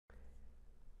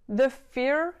The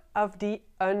fear of the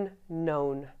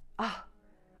unknown.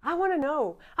 I want to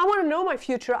know. I want to know my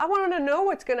future. I want to know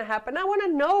what's going to happen. I want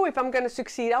to know if I'm going to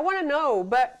succeed. I want to know.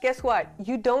 But guess what?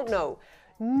 You don't know.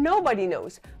 Nobody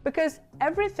knows, because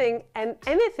everything and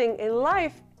anything in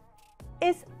life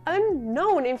is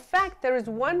unknown. In fact, there is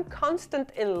one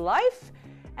constant in life,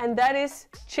 and that is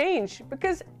change,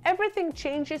 because everything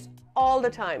changes all the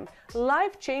time.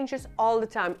 Life changes all the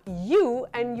time. You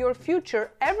and your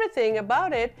future, everything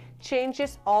about it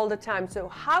changes all the time. So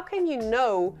how can you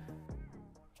know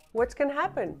what's going to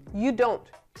happen? You don't.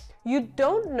 You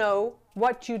don't know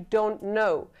what you don't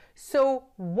know. So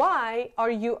why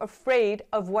are you afraid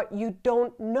of what you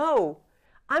don't know?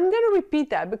 I'm going to repeat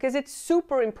that because it's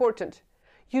super important.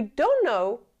 You don't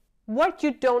know what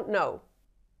you don't know.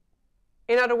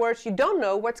 In other words, you don't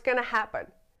know what's going to happen.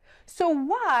 So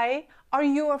why are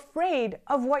you afraid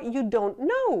of what you don't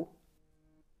know?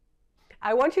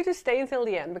 I want you to stay until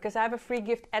the end because I have a free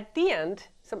gift at the end,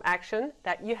 some action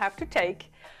that you have to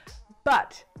take.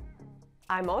 But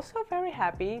I'm also very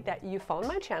happy that you found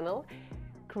my channel.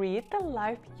 Create the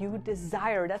life you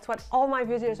desire. That's what all my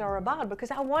videos are about,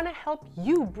 because I want to help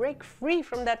you break free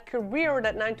from that career or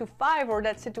that 9-to-5 or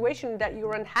that situation that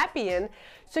you're unhappy in,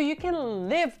 so you can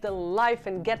live the life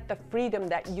and get the freedom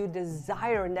that you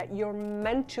desire and that you're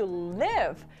meant to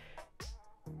live.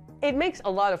 It makes a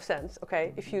lot of sense,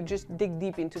 okay, if you just dig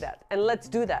deep into that. And let's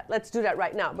do that. Let's do that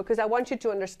right now, because I want you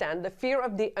to understand the fear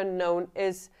of the unknown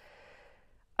is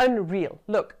unreal.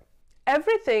 Look,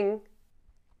 everything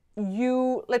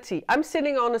let's see, I'm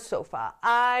sitting on a sofa,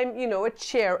 I'm, a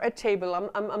chair, a table,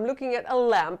 I'm looking at a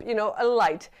lamp, a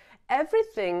light.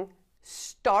 Everything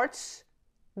starts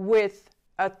with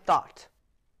a thought.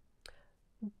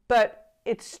 But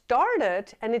it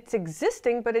started, and it's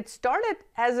existing, but it started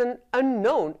as an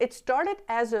unknown. It started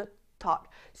as a thought.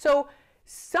 So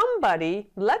somebody,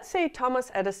 let's say Thomas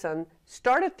Edison,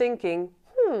 started thinking,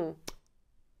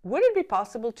 would it be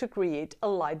possible to create a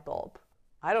light bulb?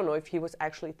 I don't know if he was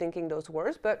actually thinking those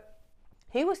words, but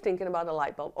he was thinking about a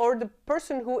light bulb. Or the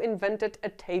person who invented a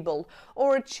table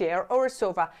or a chair or a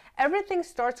sofa. Everything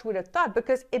starts with a thought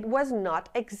because it was not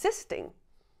existing.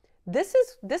 This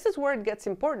is where it gets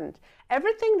important.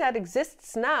 Everything that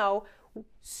exists now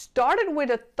started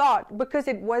with a thought because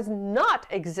it was not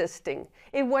existing.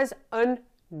 It was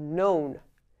unknown.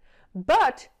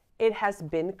 But it has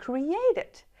been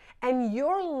created. And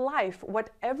your life,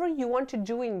 whatever you want to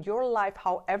do in your life,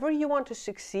 however you want to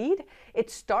succeed,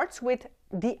 it starts with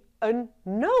the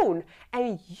unknown.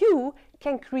 And you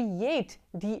can create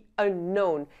the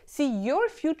unknown. See, your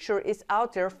future is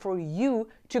out there for you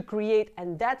to create,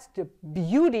 and that's the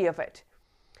beauty of it.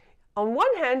 On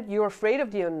one hand, you're afraid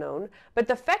of the unknown, but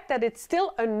the fact that it's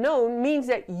still unknown means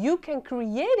that you can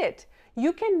create it.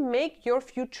 You can make your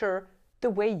future the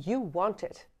way you want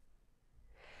it.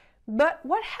 But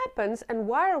what happens, and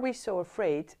why are we so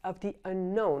afraid of the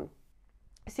unknown?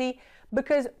 See,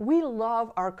 because we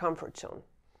love our comfort zone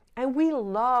and we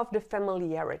love the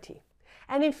familiarity.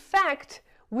 And in fact,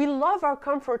 we love our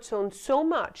comfort zone so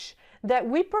much that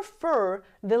we prefer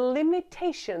the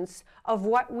limitations of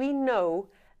what we know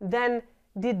than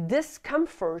the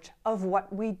discomfort of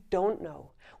what we don't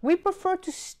know. We prefer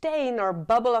to stay in our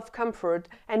bubble of comfort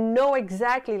and know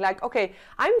exactly, like, okay,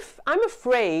 I'm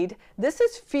afraid, this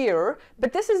is fear,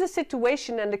 but this is the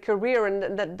situation and the career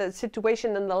and the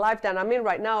situation and the life that I'm in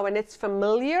right now, and it's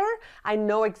familiar. I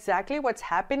know exactly what's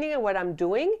happening and what I'm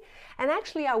doing. And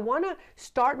actually, I want to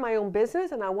start my own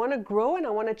business and I want to grow and I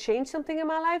want to change something in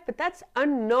my life, but that's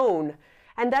unknown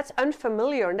and that's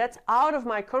unfamiliar and that's out of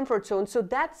my comfort zone, so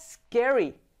that's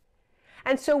scary.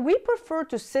 And so we prefer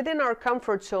to sit in our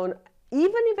comfort zone,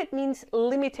 even if it means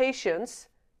limitations,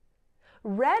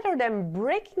 rather than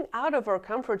breaking out of our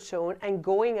comfort zone and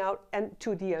going out and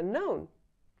to the unknown.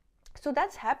 So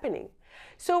that's happening.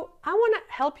 So I want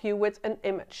to help you with an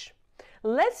image.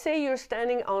 Let's say you're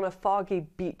standing on a foggy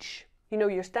beach.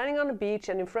 You're standing on a beach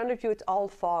and in front of you it's all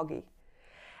foggy.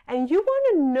 And you want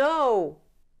to know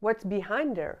what's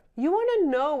behind there. You want to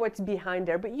know what's behind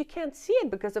there, but you can't see it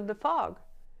because of the fog.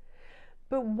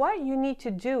 But what you need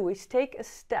to do is take a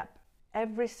step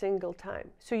every single time.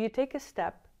 So you take a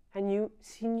step and you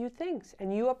see new things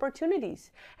and new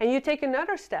opportunities. And you take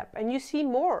another step and you see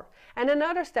more. And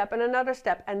another step and another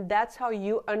step. And that's how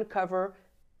you uncover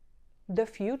the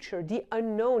future, the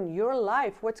unknown, your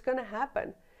life, what's going to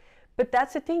happen. But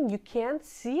that's the thing, you can't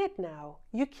see it now.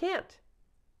 You can't.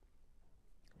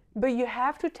 But you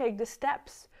have to take the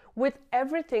steps. With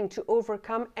everything, to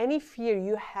overcome any fear,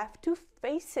 you have to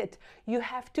face it. You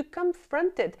have to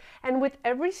confront it. And with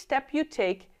every step you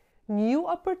take, new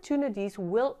opportunities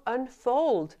will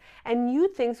unfold and new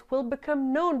things will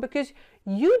become known because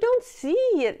you don't see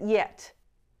it yet.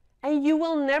 And you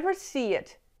will never see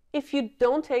it if you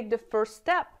don't take the first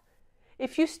step.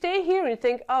 If you stay here and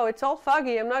think, oh, it's all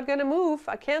foggy, I'm not going to move,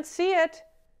 I can't see it,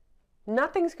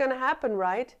 nothing's going to happen,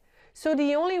 right? So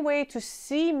the only way to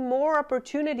see more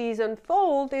opportunities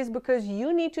unfold is because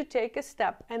you need to take a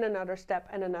step and another step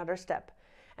and another step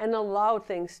and allow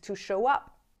things to show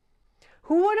up.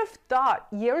 Who would have thought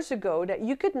years ago that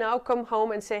you could now come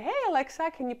home and say, hey,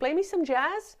 Alexa, can you play me some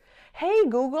jazz? Hey,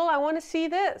 Google, I want to see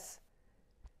this.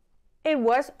 It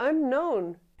was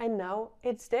unknown, and now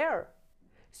it's there.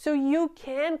 So you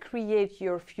can create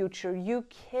your future. You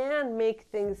can make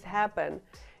things happen.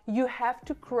 You have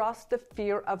to cross the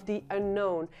fear of the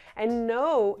unknown and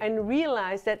know and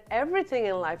realize that everything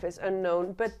in life is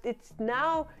unknown, but it's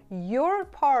now your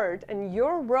part and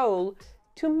your role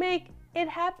to make it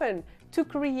happen, to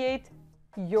create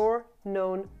your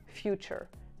known future.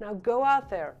 Now go out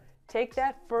there, take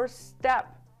that first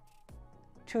step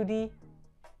to the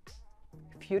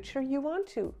future you want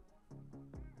to.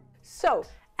 So,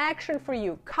 action for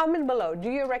you. Comment below. Do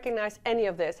you recognize any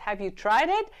of this? Have you tried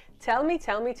it? Tell me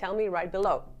right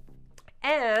below.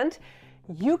 And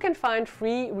you can find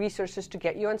free resources to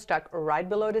get you unstuck right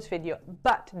below this video.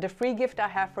 But the free gift I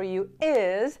have for you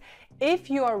is,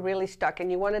 if you are really stuck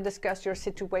and you want to discuss your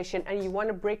situation and you want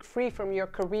to break free from your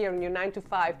career and your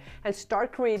 9-to-5 and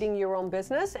start creating your own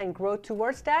business and grow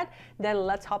towards that, then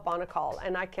let's hop on a call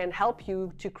and I can help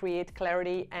you to create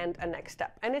clarity and a next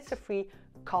step. And it's a free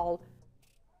call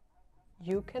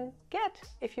you can get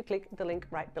if you click the link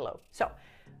right below. So,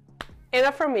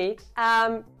 enough from me.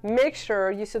 Make sure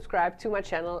you subscribe to my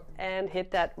channel and hit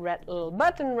that red little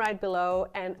button right below,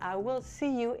 and I will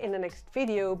see you in the next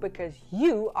video because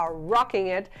you are rocking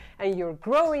it and you're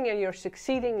growing and you're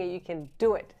succeeding and you can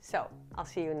do it. So I'll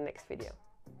see you in the next video.